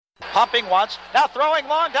Pumping once, now throwing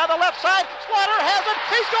long down the left side. Slaughter has it.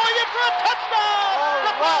 He's going in for a touchdown.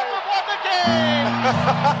 The Browns won the game.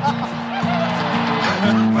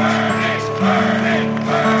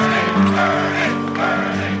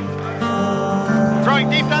 Throwing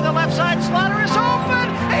deep down the left side. Slaughter is open.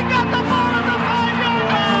 He got the ball at the 5-yard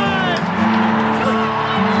line.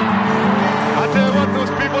 I tell you what, those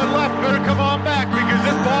people in left better come on back because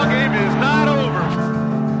this ball game is not over.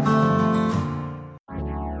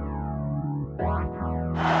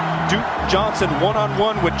 Duke Johnson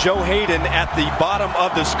one-on-one with Joe Hayden at the bottom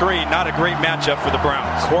of the screen. Not a great matchup for the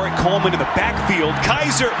Browns. Corey Coleman in the backfield.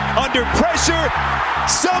 Kaiser under pressure.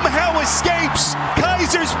 Somehow escapes.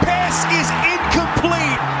 Kaiser's pass is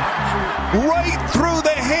incomplete. Right through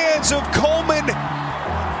the hands of Coleman.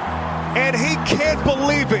 And he can't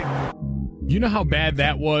believe it. You know how bad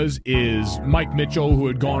that was is Mike Mitchell, who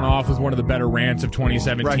had gone off with one of the better rants of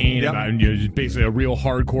 2017, right, yep. about, basically a real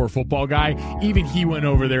hardcore football guy. Even he went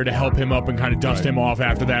over there to help him up and kind of dust him off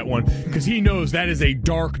after that one, because he knows that is a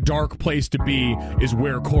dark, dark place to be, is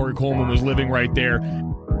where Corey Coleman was living right there.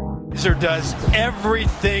 Kaiser does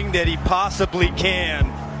everything that he possibly can,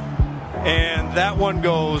 and that one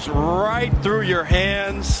goes right through your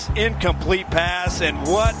hands. Incomplete pass, and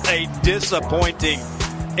what a disappointing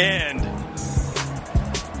end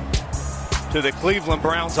to the Cleveland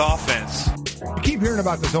Browns offense. You keep hearing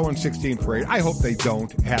about this 0-16 parade. I hope they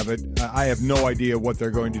don't have it. I have no idea what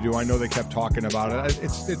they're going to do. I know they kept talking about it.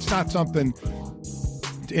 It's not something,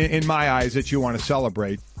 in my eyes, that you want to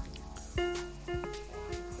celebrate.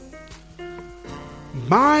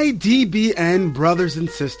 My DBN brothers and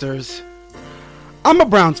sisters, I'm a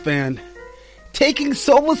Browns fan, taking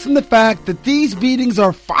solace in the fact that these beatings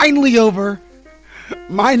are finally over.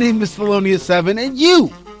 My name is Thelonious7, and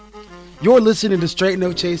you're listening to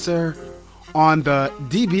StraightNoChaser on the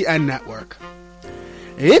DBN Network.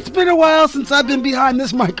 It's been a while since I've been behind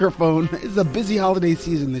this microphone. It's a busy holiday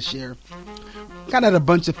season this year. Kind of had a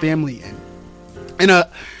bunch of family in. And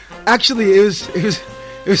actually, it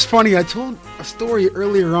was funny. I told a story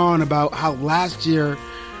earlier on about how last year,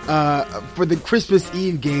 for the Christmas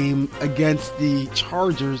Eve game against the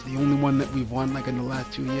Chargers, the only one that we've won in the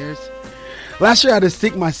last 2 years, last year I had to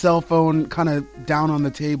stick my cell phone kind of down on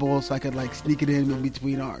the table so I could sneak it in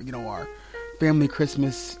between our family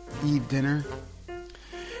Christmas Eve dinner.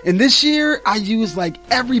 And this year I used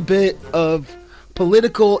every bit of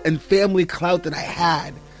political and family clout that I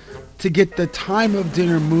had to get the time of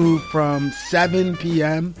dinner moved from 7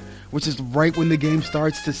 p.m., which is right when the game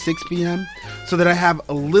starts, to 6 p.m. so that I have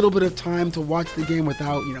a little bit of time to watch the game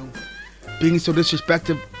without, being so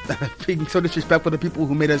disrespectful to people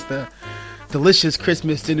who made us the delicious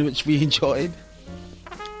Christmas dinner which we enjoyed.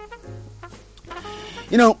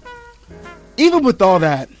 Even with all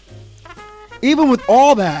that,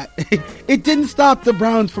 it didn't stop the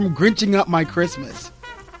Browns from grinching up my Christmas.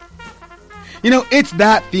 It's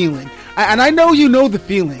that feeling. And I know you know the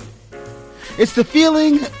feeling. It's the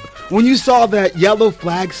feeling when you saw that yellow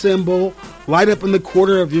flag symbol light up in the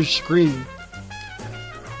corner of your screen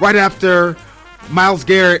right after Myles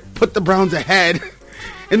Garrett put the Browns ahead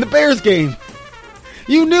in the Bears game.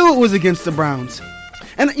 You knew it was against the Browns.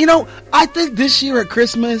 And, I think this year at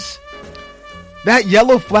Christmas, that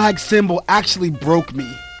yellow flag symbol actually broke me.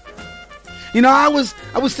 I was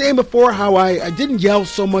saying before how I didn't yell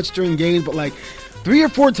so much during games, but 3 or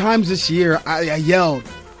 4 times this year, I yelled,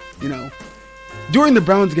 during the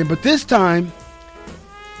Browns game. But this time,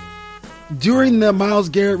 during the Myles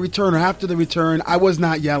Garrett return or after the return, I was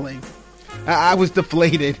not yelling. I was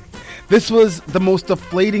deflated. This was the most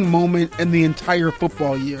deflating moment in the entire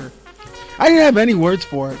football year. I didn't have any words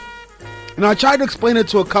for it. I tried to explain it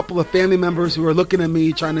to a couple of family members who were looking at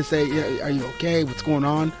me trying to say, yeah, are you okay? What's going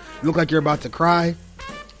on? You look like you're about to cry.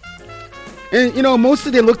 And,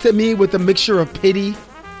 mostly they looked at me with a mixture of pity,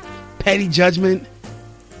 petty judgment,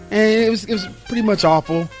 and it was pretty much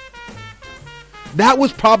awful. That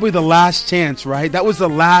was probably the last chance, right? That was the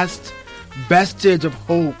last vestige of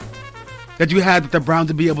hope that you had that the Browns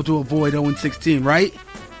would be able to avoid 0-16, right?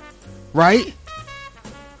 Right?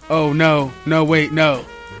 Oh, no, wait, no.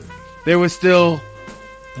 There was still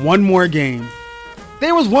one more game.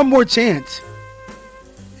 There was one more chance.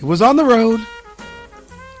 It was on the road,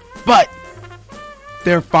 but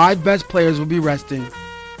their 5 best players will be resting.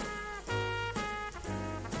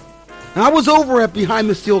 And I was over at Behind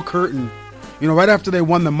the Steel Curtain, right after they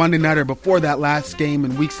won the Monday Nighter before that last game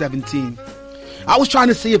in Week 17. I was trying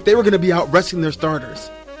to see if they were going to be out resting their starters.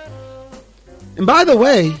 And by the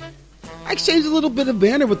way, I exchanged a little bit of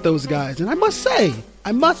banter with those guys. And I must say,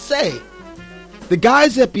 the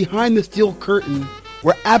guys at Behind the Steel Curtain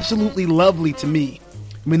were absolutely lovely to me.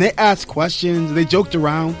 I mean, they asked questions, they joked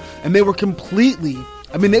around, and they were completely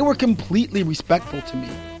respectful to me.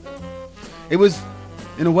 It was,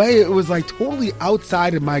 in a way, it was like totally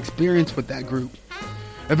outside of my experience with that group.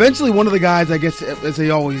 Eventually, one of the guys, I guess, as they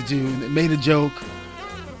always do, made a joke,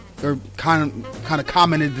 or kind of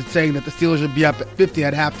commented saying that the Steelers would be up at 50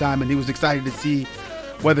 at halftime, and he was excited to see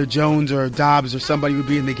whether Jones or Dobbs or somebody would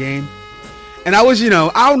be in the game. And I was, I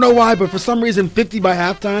don't know why, but for some reason, 50 by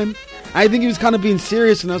halftime, I think he was kind of being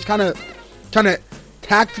serious, and I was kind of trying to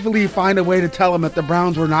tactfully find a way to tell him that the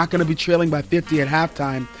Browns were not going to be trailing by 50 at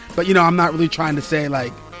halftime. But, I'm not really trying to say,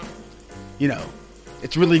 like,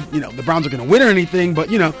 it's really, the Browns are going to win or anything.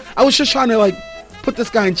 But, I was just trying to, like, put this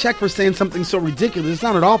guy in check for saying something so ridiculous. It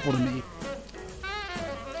sounded awful to me.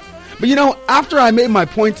 But, after I made my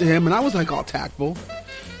point to him, and I was, like, all tactful,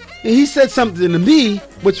 he said something to me,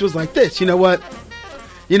 which was like this. You know what?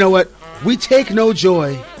 We take no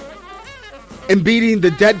joy in beating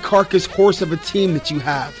the dead carcass horse of a team that you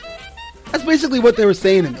have. That's basically what they were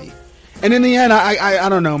saying to me. And in the end, I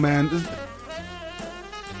don't know, man.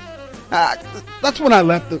 That's when I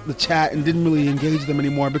left the chat and didn't really engage them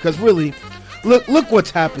anymore, because really, look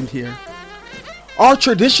what's happened here. Our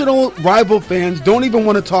traditional rival fans don't even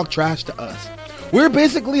want to talk trash to us. We're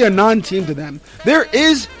basically a non-team to them. There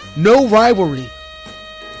is no rivalry.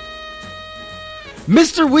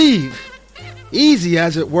 Mr. Weave, easy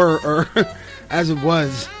as it were, or as it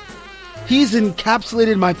was, he's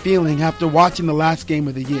encapsulated my feeling after watching the last game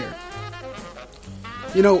of the year.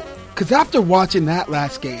 Because after watching that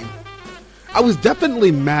last game, I was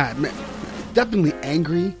definitely mad, definitely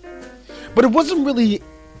angry, but it wasn't really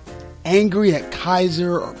angry at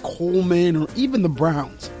Kizer or Coleman or even the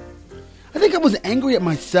Browns. I think I was angry at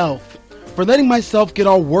myself for letting myself get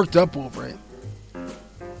all worked up over it.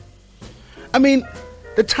 I mean,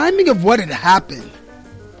 the timing of what had happened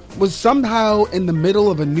was somehow in the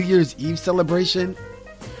middle of a New Year's Eve celebration.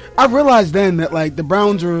 I realized then that, like, the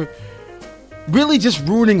Browns were really just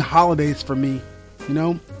ruining holidays for me,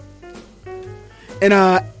 And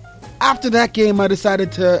after that game, I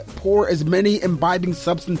decided to pour as many imbibing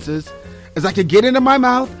substances as I could get into my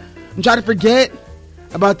mouth and try to forget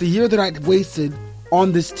about the year that I'd wasted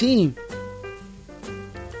on this team.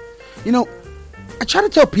 I try to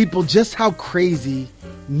tell people just how crazy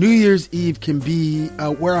New Year's Eve can be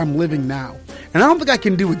where I'm living now. And I don't think I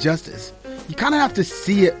can do it justice. You kind of have to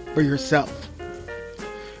see it for yourself.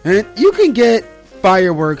 And you can get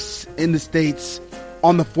fireworks in the States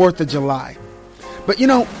on the 4th of July. But,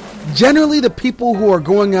 generally the people who are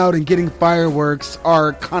going out and getting fireworks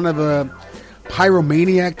are kind of a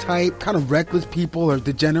pyromaniac type, kind of reckless people, or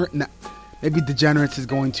degenerate. Maybe degenerates is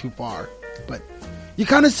going too far. But you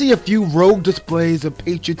kind of see a few rogue displays of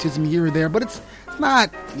patriotism here or there, but it's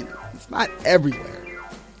not everywhere.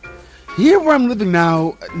 Here where I'm living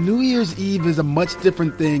now, New Year's Eve is a much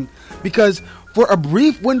different thing, because for a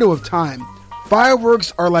brief window of time,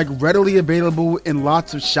 fireworks are like readily available in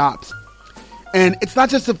lots of shops. And it's not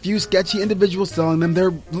just a few sketchy individuals selling them,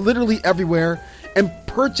 they're literally everywhere and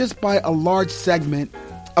purchased by a large segment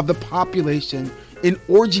of the population in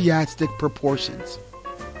orgiastic proportions.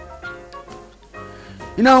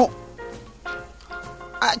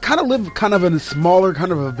 I kind of live in a smaller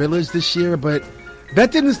kind of a village this year, but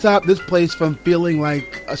that didn't stop this place from feeling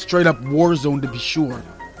like a straight up war zone, to be sure.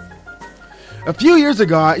 A few years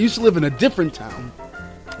ago, I used to live in a different town,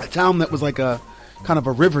 a town that was like a kind of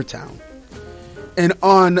a river town. And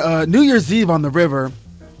on New Year's Eve on the river,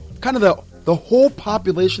 kind of the whole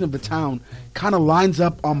population of the town kind of lines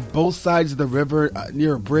up on both sides of the river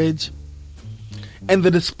near a bridge. And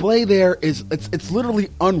the display there it's literally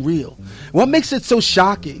unreal. What makes it so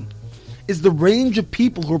shocking is the range of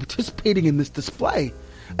people who are participating in this display.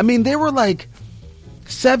 I mean, they were like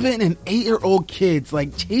 7 and 8-year-old kids,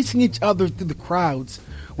 like chasing each other through the crowds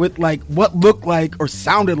with like what looked like or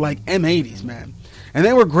sounded like M80s, man. And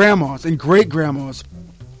they were grandmas and great-grandmas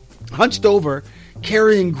hunched over,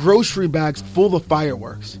 carrying grocery bags full of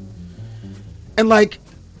fireworks. And like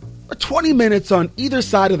 20 minutes on either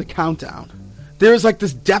side of the countdown, there's like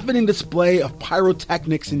this deafening display of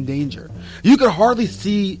pyrotechnics in danger. You could hardly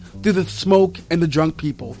see through the smoke and the drunk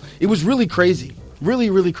people. It was really crazy. Really,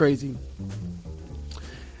 really crazy.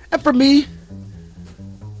 And for me,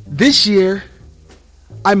 this year,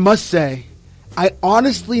 I must say, I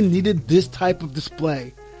honestly needed this type of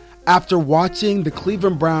display after watching the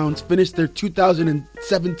Cleveland Browns finish their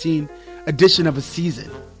 2017 edition of a season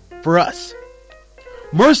for us.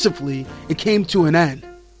 Mercifully, it came to an end.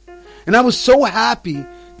 And I was so happy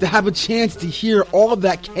to have a chance to hear all of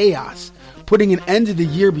that chaos, putting an end to the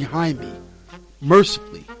year behind me.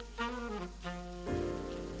 Mercifully.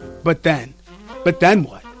 But then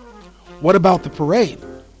what? what about the parade?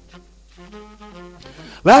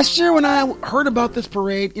 Last year when I heard about this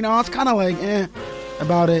parade, I was kind of like,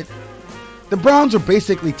 about it. The Browns are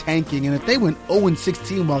basically tanking, and if they went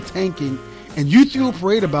 0-16 while tanking, and you threw a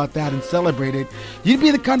parade about that and celebrated, you'd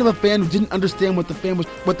be the kind of a fan who didn't understand what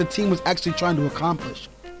the team was actually trying to accomplish.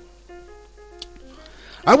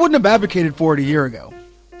 I wouldn't have advocated for it a year ago.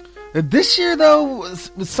 This year, though,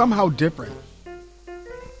 was somehow different.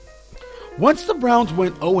 Once the Browns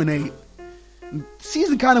went 0-8, the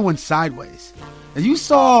season kind of went sideways. And you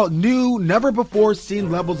saw new,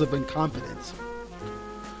 never-before-seen levels of incompetence.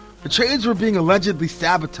 The trades were being allegedly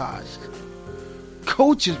sabotaged.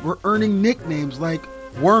 Coaches were earning nicknames like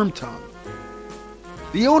Worm Tongue.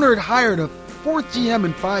 The owner had hired a fourth GM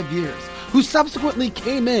in 5 years, who subsequently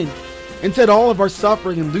came in and said all of our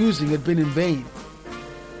suffering and losing had been in vain,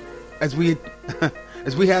 as we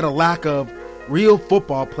had a lack of real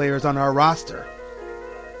football players on our roster.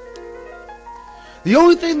 The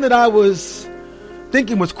only thing that I was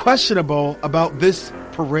thinking was questionable about this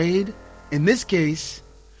parade, in this case,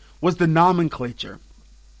 was the nomenclature.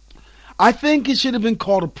 I think it should have been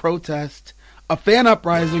called a protest, a fan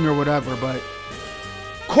uprising, or whatever, but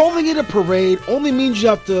calling it a parade only means you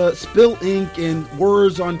have to spill ink and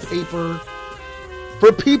words on paper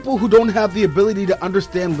for people who don't have the ability to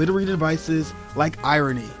understand literary devices like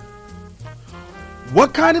irony.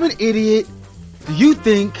 What kind of an idiot do you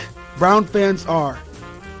think Brown fans are?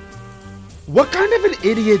 What kind of an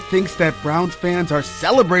idiot thinks that Browns fans are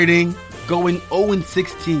celebrating going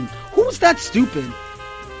 0-16? Who's that stupid?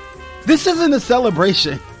 This isn't a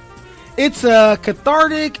celebration. It's a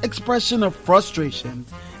cathartic expression of frustration.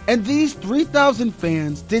 And these 3,000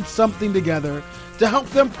 fans did something together to help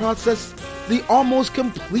them process the almost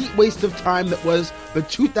complete waste of time that was the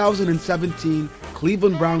 2017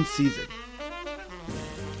 Cleveland Browns season.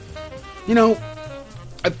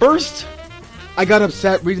 At first, I got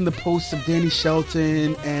upset reading the posts of Danny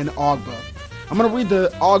Shelton and Ogba. I'm going to read the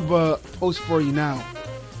Ogba post for you now.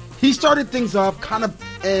 He started things off kind of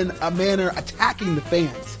in a manner attacking the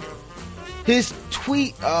fans. His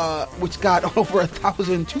tweet, which got over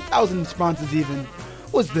 1,000, 2,000 responses even,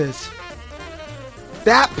 was this: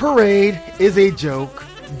 "That parade is a joke.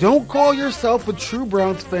 Don't call yourself a true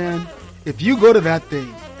Browns fan if you go to that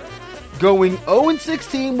thing. Going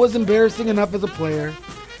 0-16 was embarrassing enough as a player.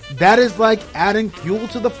 That is like adding fuel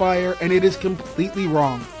to the fire, and it is completely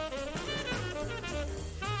wrong."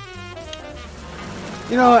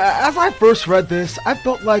 As I first read this, I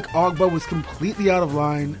felt like Ogba was completely out of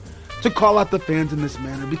line to call out the fans in this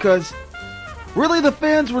manner, because really the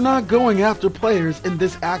fans were not going after players in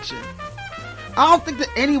this action. I don't think that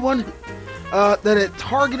anyone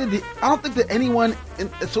anyone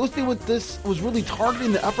associated with this was really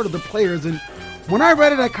targeting the effort of the players. And when I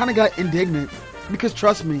read it, I kind of got indignant, because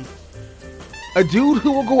trust me, a dude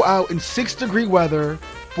who will go out in 6-degree weather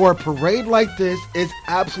for a parade like this is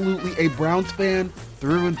absolutely a Browns fan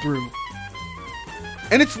through and through.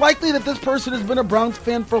 And it's likely that this person has been a Browns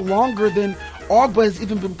fan for longer than Ogba has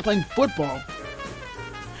even been playing football.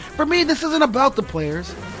 For me, this isn't about the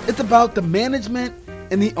players. It's about the management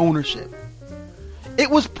and the ownership. It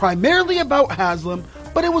was primarily about Haslam,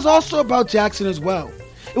 but it was also about Jackson as well.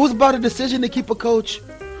 It was about a decision to keep a coach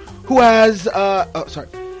who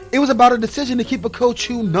It was about a decision to keep a coach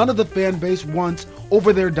who none of the fan base wants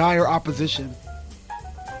over their dire opposition.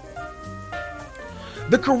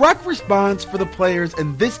 The correct response for the players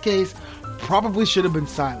in this case probably should have been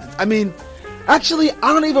silence. Actually,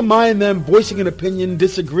 I don't even mind them voicing an opinion,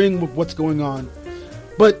 disagreeing with what's going on.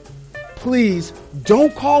 But please,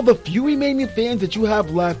 don't call the few remaining fans that you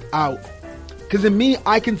have left out. Because in me,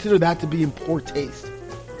 I consider that to be in poor taste.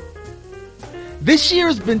 This year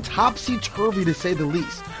has been topsy-turvy, to say the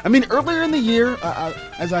least. Earlier in the year,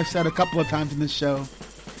 as I've said a couple of times in this show,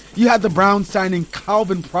 you had the Browns signing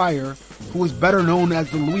Calvin Pryor, who was better known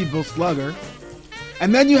as the Louisville Slugger.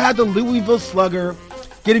 And then you had the Louisville Slugger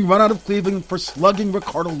getting run out of Cleveland for slugging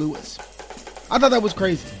Ricardo Lewis. I thought that was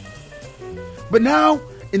crazy. But now,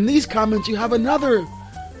 in these comments, you have another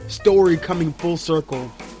story coming full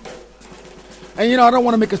circle. And, I don't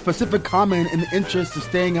want to make a specific comment in the interest of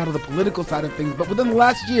staying out of the political side of things, but within the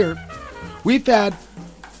last year, we've had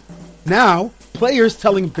now players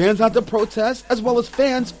telling fans not to protest, as well as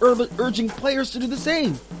fans urging players to do the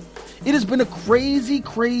same. It has been a crazy,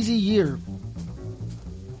 crazy year.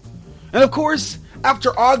 And of course, after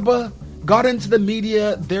Ogba got into the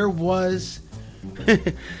media, there was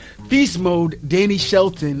feast mode Danny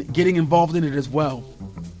Shelton getting involved in it as well.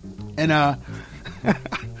 And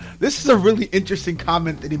this is a really interesting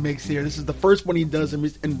comment that he makes here. This is the first one he does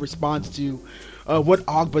in response to what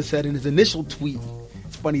Ogba said in his initial tweet.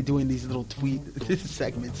 It's funny doing these little tweet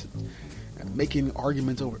segments, making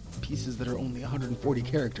arguments over pieces that are only 140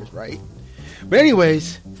 characters, right? But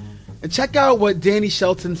anyways, and check out what Danny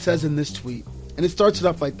Shelton says in this tweet. And it starts it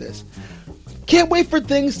off like this. Can't wait for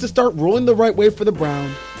things to start rolling the right way for the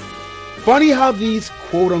Browns. Funny how these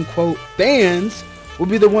quote-unquote fans will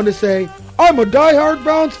be the one to say, I'm a diehard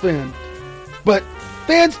Browns fan. But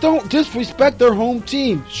fans don't disrespect their home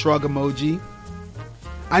team. Shrug emoji.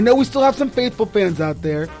 I know we still have some faithful fans out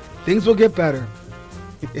there. Things will get better.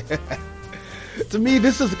 To me,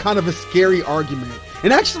 this is kind of a scary argument.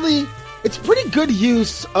 And actually, it's pretty good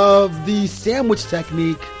use of the sandwich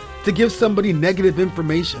technique to give somebody negative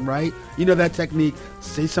information, right? You know that technique.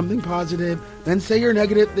 Say something positive, then say your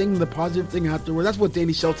negative thing, the positive thing afterward. That's what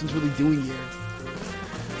Danny Shelton's really doing here.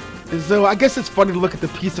 And so I guess it's funny to look at the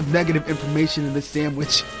piece of negative information in this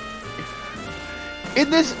sandwich.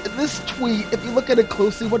 In this tweet, if you look at it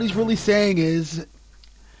closely, what he's really saying is,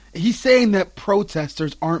 he's saying that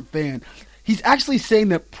protesters aren't fans. He's actually saying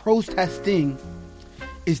that protesting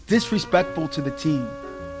is disrespectful to the team.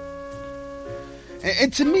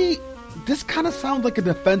 And to me, this kind of sounds like a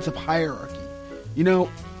defensive hierarchy. You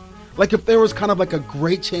know, like if there was kind of like a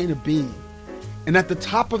great chain of being, and at the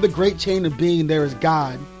top of the great chain of being there is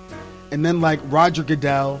God, and then like Roger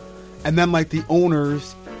Goodell, and then like the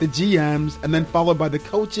owners, the GMs, and then followed by the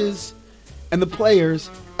coaches and the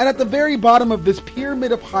players, and at the very bottom of this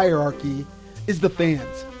pyramid of hierarchy is the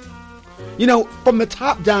fans. You know, from the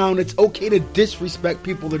top down, it's okay to disrespect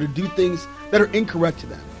people that do things that are incorrect to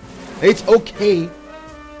them. It's okay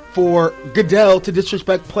for Goodell to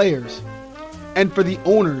disrespect players and for the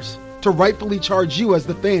owners to rightfully charge you as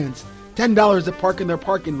the fans $10 to park in their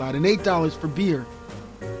parking lot and $8 for beer.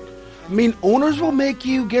 I mean, owners will make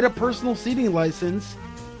you get a personal seating license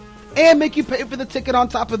and make you pay for the ticket on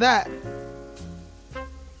top of that.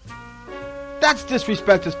 That's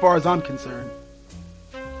disrespect as far as I'm concerned.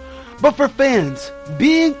 But for fans,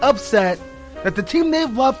 being upset that the team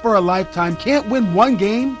they've loved for a lifetime can't win one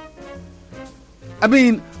game. I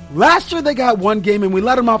mean, last year they got one game and we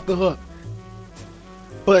let them off the hook.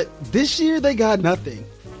 But this year they got nothing.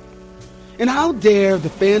 And how dare the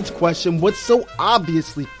fans question what's so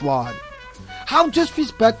obviously flawed? How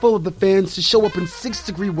disrespectful of the fans to show up in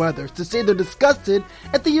 6-degree weather to say they're disgusted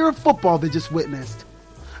at the year of football they just witnessed.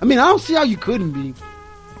 I mean, I don't see how you couldn't be.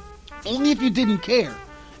 Only if you didn't care.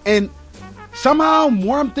 And somehow,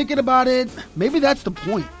 more I'm thinking about it, maybe that's the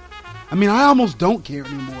point. I mean, I almost don't care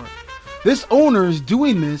anymore. This owner is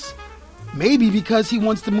doing this maybe because he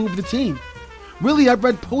wants to move the team. Really, I've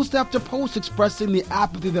read post after post expressing the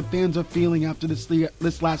apathy that fans are feeling after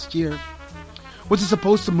this last year. Was it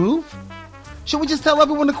supposed to move? Should we just tell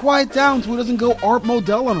everyone to quiet down so it doesn't go Art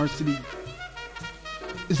Modell on our city?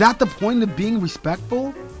 Is that the point of being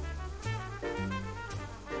respectful?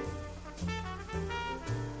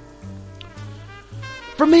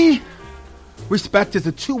 For me, respect is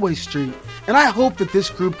a two-way street, and I hope that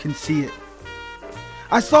this group can see it.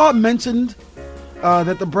 I saw it mentioned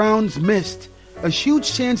that the Browns missed a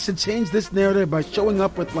huge chance to change this narrative by showing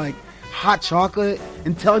up with like hot chocolate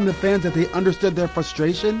and telling the fans that they understood their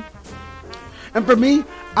frustration. And for me,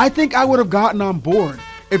 I think I would have gotten on board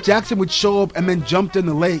if Jackson would show up and then jumped in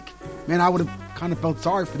the lake. Man, I would have kind of felt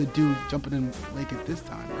sorry for the dude jumping in the lake at this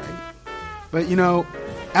time, right? But you know,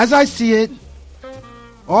 as I see it,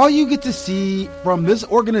 all you get to see from this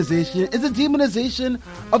organization is a demonization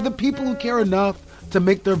of the people who care enough to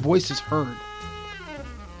make their voices heard.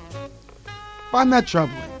 Find that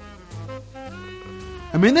troubling.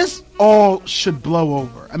 I mean, this all should blow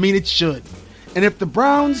over. I mean, it should. And if the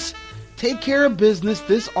Browns take care of business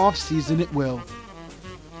this offseason, it will.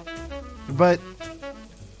 But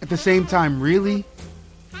at the same time, really?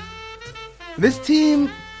 This team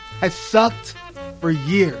has sucked for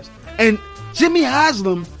years. And Jimmy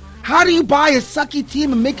Haslam, how do you buy a sucky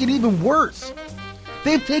team and make it even worse?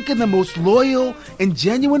 They've taken the most loyal and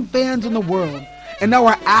genuine fans in the world and now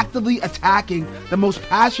are actively attacking the most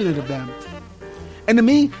passionate of them. And to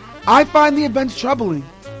me, I find the events troubling.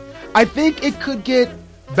 I think it could get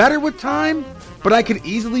better with time, but I could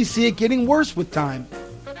easily see it getting worse with time.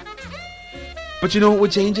 But you know what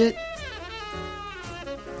would change it?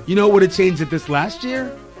 You know what would have changed it this last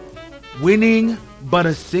year? Winning but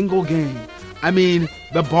a single game. I mean,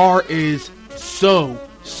 the bar is so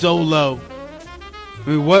low. I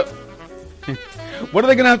mean, what are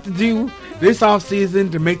they going to have to do this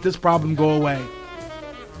offseason to make this problem go away?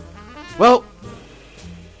 Well,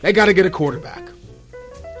 they got to get a quarterback.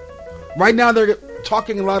 Right now, they're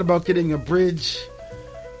talking a lot about getting a bridge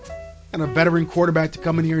and a veteran quarterback to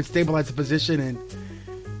come in here and stabilize the position. And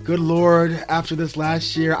good Lord, after this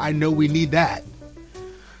last year, I know we need that.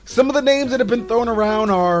 Some of the names that have been thrown around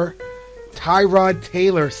are Tyrod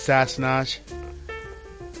Taylor, Sasnosh,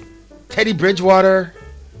 Teddy Bridgewater,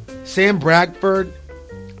 Sam Bradford,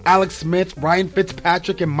 Alex Smith, Ryan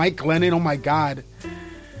Fitzpatrick, and Mike Glennon. Oh my God.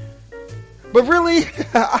 But really,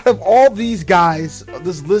 out of all these guys,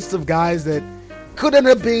 this list of guys that could end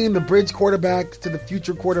up being the bridge quarterback to the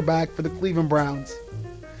future quarterback for the Cleveland Browns,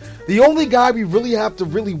 the only guy we really have to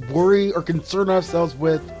really worry or concern ourselves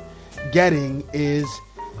with getting is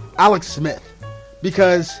Alex Smith,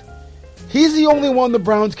 because he's the only one the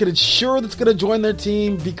Browns can ensure that's going to join their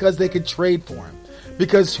team because they could trade for him.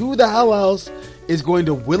 Because who the hell else is going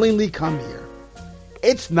to willingly come here?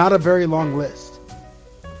 It's not a very long list.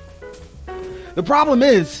 The problem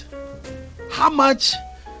is, how much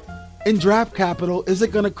in draft capital is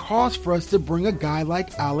it going to cost for us to bring a guy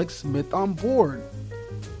like Alex Smith on board?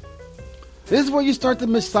 This is where you start to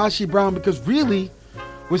miss Sashi Brown, because really,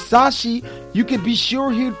 with Sashi, you could be sure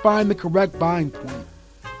he'd find the correct buying point.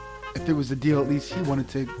 If it was a deal at least he wanted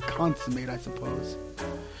to consummate, I suppose.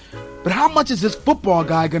 But how much is this football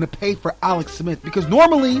guy going to pay for Alex Smith? Because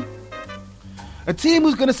normally, a team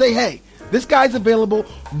who's going to say, hey, this guy's available,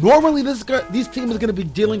 normally these teams are going to be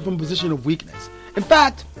dealing from a position of weakness. In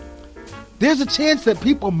fact, there's a chance that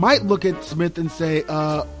people might look at Smith and say,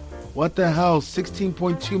 what the hell,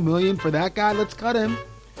 $16.2 million for that guy? Let's cut him.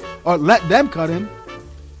 Or let them cut him.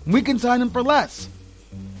 We can sign him for less.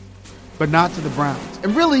 But not to the Browns.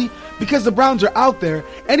 And really, because the Browns are out there,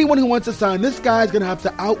 anyone who wants to sign this guy is going to have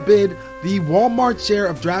to outbid the Walmart share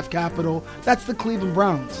of draft capital. That's the Cleveland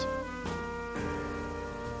Browns.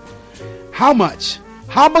 How much?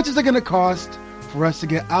 How much is it going to cost for us to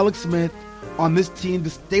get Alex Smith on this team to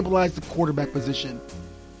stabilize the quarterback position?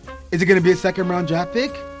 Is it going to be a second-round draft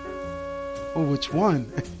pick? Or which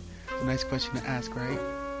one? It's a nice question to ask, right?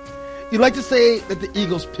 You'd like to say that the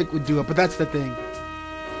Eagles pick would do it, but that's the thing.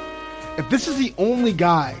 If this is the only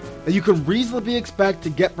guy that you can reasonably expect to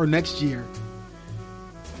get for next year,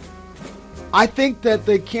 I think that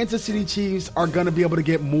the Kansas City Chiefs are going to be able to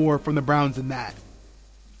get more from the Browns than that.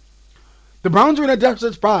 The Browns are in a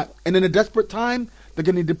desperate spot, and in a desperate time, they're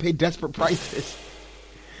going to need to pay desperate prices.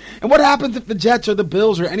 And what happens if the Jets or the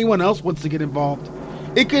Bills or anyone else wants to get involved?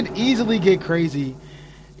 It could easily get crazy.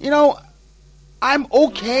 You know, I'm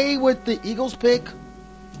okay with the Eagles pick,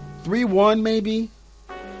 3-1 maybe,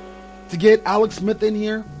 to get Alex Smith in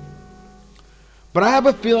here. But I have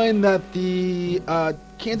a feeling that the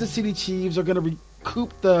Kansas City Chiefs are going to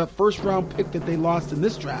recoup the first-round pick that they lost in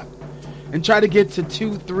this draft and try to get to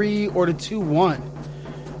 2-3 or to 2-1.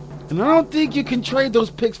 And I don't think you can trade those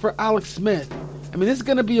picks for Alex Smith. I mean, this is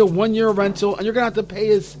going to be a one-year rental, and you're going to have to pay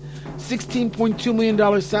his $16.2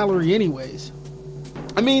 million salary anyways.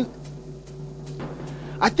 I mean,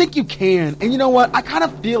 I think you can. And you know what? I kind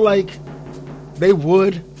of feel like they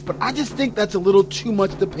would, but I just think that's a little too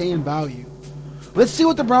much to pay in value. Let's see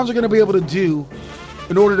what the Browns are going to be able to do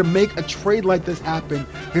in order to make a trade like this happen.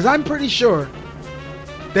 Because I'm pretty sure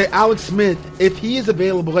that Alex Smith, if he is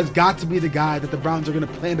available, has got to be the guy that the Browns are going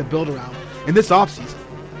to plan to build around in this offseason.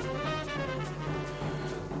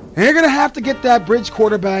 And they're going to have to get that bridge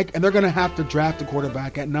quarterback, and they're going to have to draft a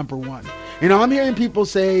quarterback at number 1. You know, I'm hearing people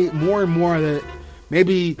say more and more that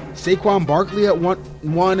maybe Saquon Barkley at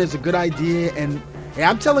 1 is a good idea. And hey,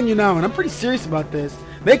 I'm telling you now, and I'm pretty serious about this,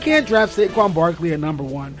 they can't draft Saquon Barkley at number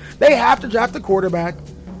 1. They have to draft a quarterback,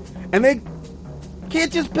 and they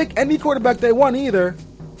can't just pick any quarterback they want either.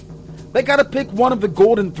 They got to pick one of the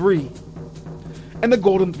golden 3. And the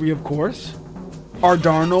golden 3, of course, are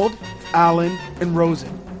Darnold, Allen, and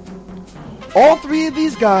Rosen. All 3 of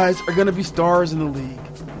these guys are going to be stars in the league.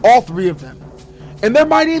 All 3 of them. And there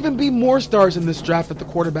might even be more stars in this draft at the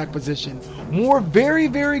quarterback position. More very,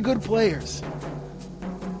 very good players.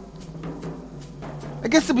 I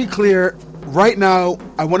guess to be clear, right now,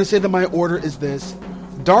 I want to say that my order is this.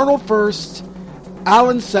 Darnold first,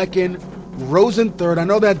 Allen second, Rosen third. I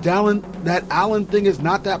know that Allen thing is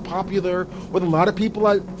not that popular with a lot of people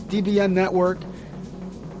at DBN Network.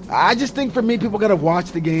 I just think for me, people got to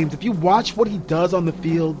watch the games. If you watch what he does on the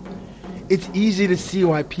field, it's easy to see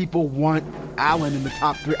why people want Allen in the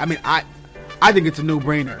top 3. I mean, I think it's a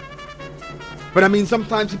no-brainer. But I mean,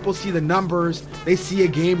 sometimes people see the numbers. They see a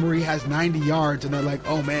game where he has 90 yards, and they're like,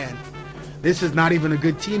 oh man, this is not even a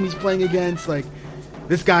good team he's playing against. Like,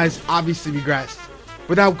 this guy's obviously regressed.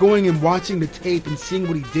 Without going and watching the tape and seeing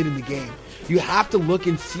what he did in the game. You have to look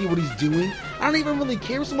and see what he's doing. I don't even really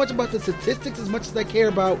care so much about the statistics as much as I care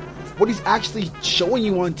about what he's actually showing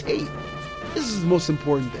you on tape. This is the most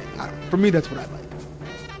important thing. For me, that's what I like.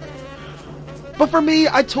 But for me,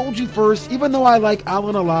 I told you first, even though I like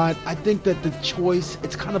Allen a lot, I think that the choice,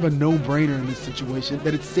 it's kind of a no-brainer in this situation,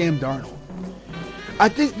 that it's Sam Darnold. I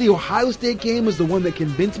think the Ohio State game is the one that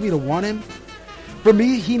convinced me to want him. For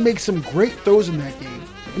me, he makes some great throws in that game.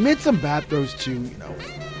 He made some bad throws too,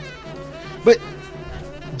 But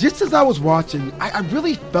just as I was watching, I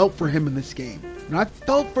really felt for him in this game. I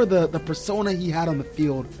felt for the persona he had on the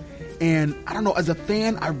field. And I don't know, as a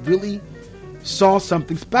fan, I really saw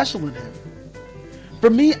something special in him. For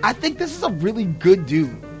me, I think this is a really good dude.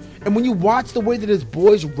 And when you watch the way that his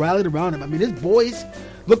boys rallied around him, his boys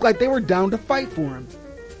looked like they were down to fight for him.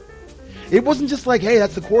 It wasn't just like, hey,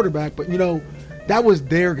 that's the quarterback, but that was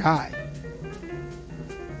their guy.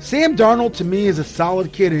 Sam Darnold, to me, is a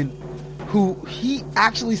solid kid, and who he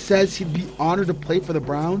actually says he'd be honored to play for the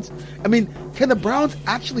Browns. Can the Browns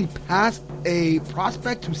actually pass a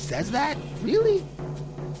prospect who says that? Really?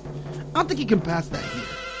 I don't think you can pass that here.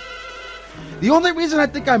 The only reason I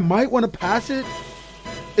think I might want to pass it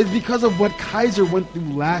is because of what Kizer went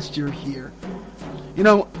through last year here. I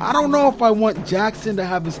don't know if I want Jackson to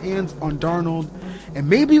have his hands on Darnold, and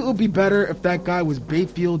maybe it would be better if that guy was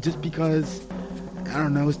Bayfield, just because, I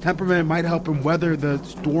don't know, his temperament might help him weather the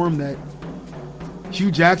storm that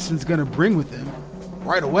Hugh Jackson's going to bring with him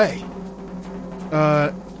right away.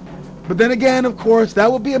 But then again, of course,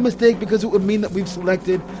 that would be a mistake because it would mean that we've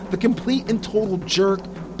selected the complete and total jerk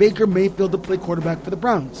Baker Mayfield to play quarterback for the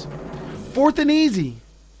Browns. Fourth and easy.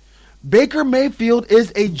 Baker Mayfield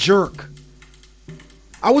is a jerk.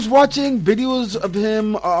 I was watching videos of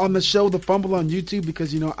him on the show The Fumble on YouTube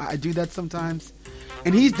because, I do that sometimes.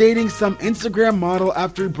 And he's dating some Instagram model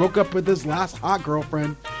after he broke up with his last hot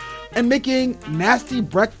girlfriend and making nasty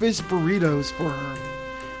breakfast burritos for her.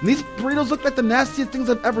 And these burritos look like the nastiest things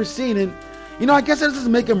I've ever seen. And, I guess that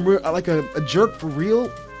doesn't make him like a jerk for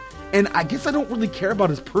real. And I guess I don't really care about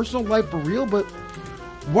his personal life for real, but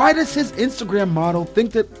why does his Instagram model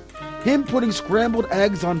think that him putting scrambled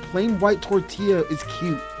eggs on plain white tortilla is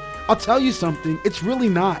cute? I'll tell you something, it's really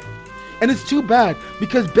not. And it's too bad,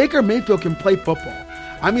 because Baker Mayfield can play football.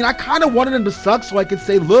 I kind of wanted him to suck so I could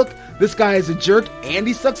say, look, this guy is a jerk and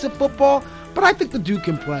he sucks at football, but I think the dude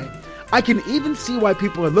can play. I can even see why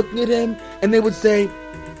people are looking at him and they would say,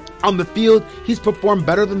 on the field, he's performed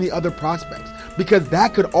better than the other prospects. Because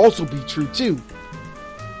that could also be true too.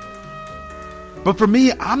 But for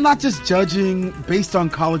me, I'm not just judging based on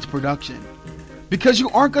college production. Because you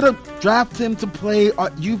aren't going to draft him to play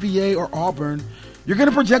at UVA or Auburn. You're going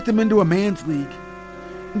to project him into a man's league.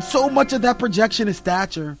 And so much of that projection is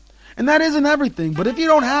stature. And that isn't everything. But if you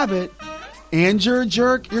don't have it, and you're a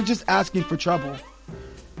jerk, you're just asking for trouble.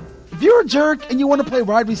 If you're a jerk and you want to play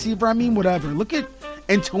wide receiver, whatever. Look at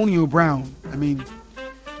Antonio Brown.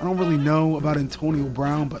 I don't really know about Antonio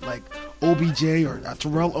Brown, but like OBJ or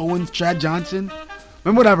Terrell Owens, Chad Johnson,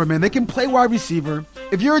 whatever, man. They can play wide receiver.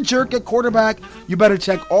 If you're a jerk at quarterback, you better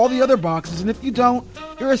check all the other boxes. And if you don't,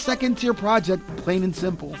 you're a second-tier project, plain and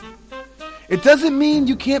simple. It doesn't mean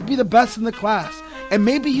you can't be the best in the class. And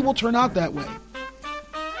maybe he will turn out that way.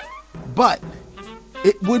 But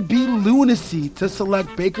it would be lunacy to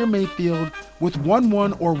select Baker Mayfield with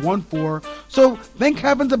 1-1 or 1-4. So thank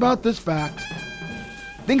heavens about this fact.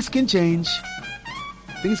 Things can change.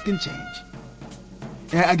 Things can change.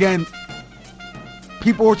 And again,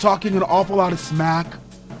 people were talking an awful lot of smack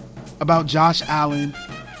about Josh Allen.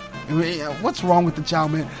 What's wrong with the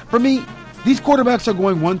child, man? For me, these quarterbacks are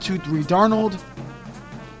going 1, 2, 3. Darnold,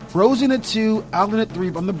 Rosen at 2, Allen at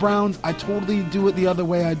 3. On the Browns, I totally do it the other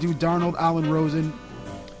way. I do Darnold, Allen, Rosen.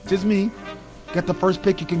 Just me. Get the first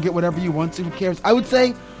pick. You can get whatever you want. So who cares? I would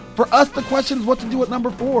say, for us, the question is what to do at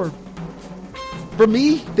number 4. For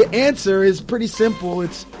me, the answer is pretty simple.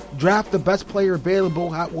 It's draft the best player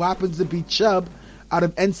available who happens to be Chubb out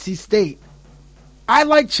of NC State. I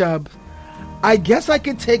like Chubb. I guess I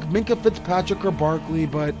could take Minkah Fitzpatrick or Barkley,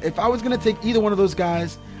 but if I was going to take either one of those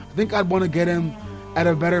guys, I think I'd want to get him at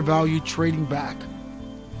a better value trading back.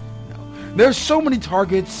 There's so many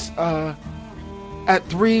targets at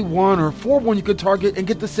 3-1 or 4-1 you could target and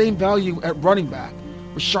get the same value at running back.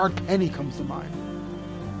 Rashard Penny comes to mind.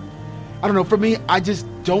 I don't know. For me, I just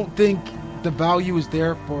don't think the value is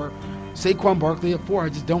there for Saquon Barkley at 4. I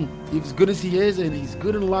just don't. He's as good as he is, and he's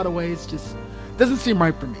good in a lot of ways. Just doesn't seem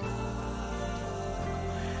right for me.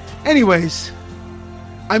 Anyways,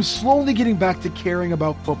 I'm slowly getting back to caring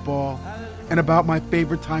about football and about my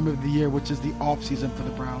favorite time of the year, which is the offseason for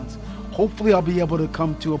the Browns. Hopefully, I'll be able to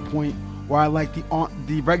come to a point where I like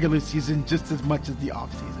the regular season just as much as the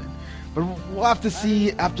offseason. But we'll have to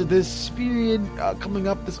see after this period coming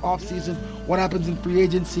up this offseason what happens in free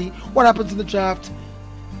agency, what happens in the draft.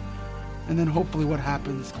 and then hopefully what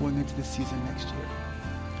happens going into the season next year.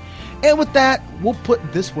 And with that, we'll put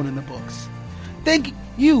this one in the books. Thank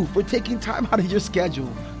you for taking time out of your schedule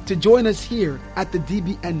to join us here at the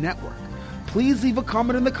DBN Network. Please leave a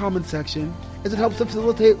comment in the comment section, as it helps to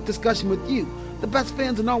facilitate discussion with you, the best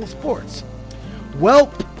fans in all of sports.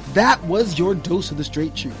 Well, that was your dose of the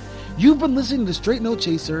straight truth. You've been listening to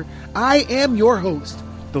StraightNoChaser. I am your host,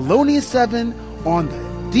 Thelonious7, on the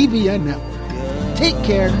DBN Network. Take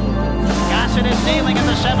care. Gossett is dealing at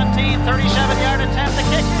the 17, 37-yard attempt. The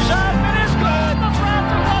kick is up. It is good. The Browns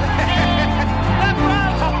have won the game. The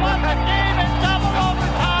Browns have won the game in double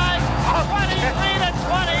overtime,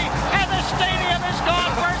 23-20, and the stadium is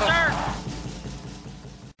gone berserk.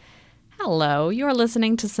 Hello, you're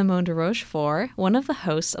listening to Simone de Rochefort, one of the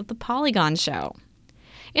hosts of The Polygon Show.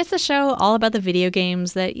 It's a show all about the video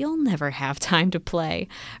games that you'll never have time to play,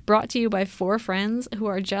 brought to you by four friends who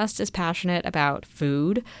are just as passionate about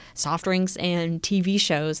food, soft drinks, and TV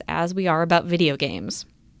shows as we are about video games.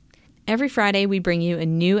 Every Friday, we bring you a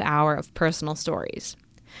new hour of personal stories,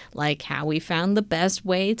 like how we found the best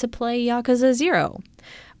way to play Yakuza 0,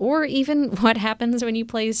 or even what happens when you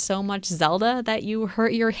play so much Zelda that you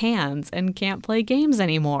hurt your hands and can't play games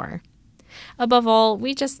anymore. Above all,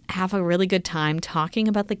 we just have a really good time talking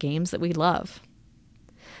about the games that we love.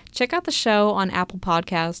 Check out the show on Apple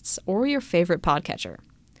Podcasts or your favorite podcatcher.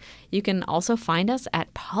 You can also find us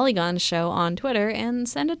at Polygon Show on Twitter and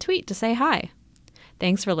send a tweet to say hi.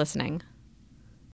 Thanks for listening.